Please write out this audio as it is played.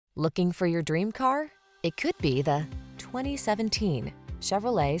Looking for your dream car? It could be the 2017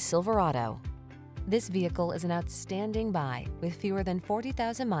 Chevrolet Silverado. This vehicle is an outstanding buy with fewer than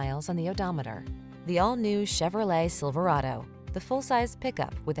 40,000 miles on the odometer. The all-new Chevrolet Silverado, the full-size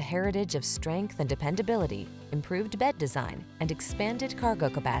pickup with a heritage of strength and dependability, improved bed design, and expanded cargo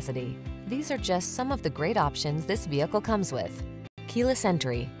capacity. These are just some of the great options this vehicle comes with: keyless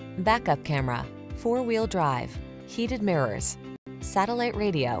entry, backup camera, four-wheel drive, heated mirrors, satellite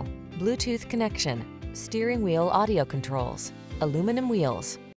radio, Bluetooth connection, steering wheel audio controls, aluminum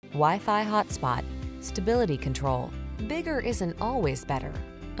wheels, Wi-Fi hotspot, stability control. Bigger isn't always better,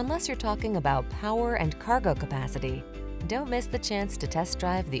 unless you're talking about power and cargo capacity. Don't miss the chance to test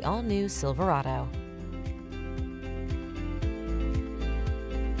drive the all-new Silverado.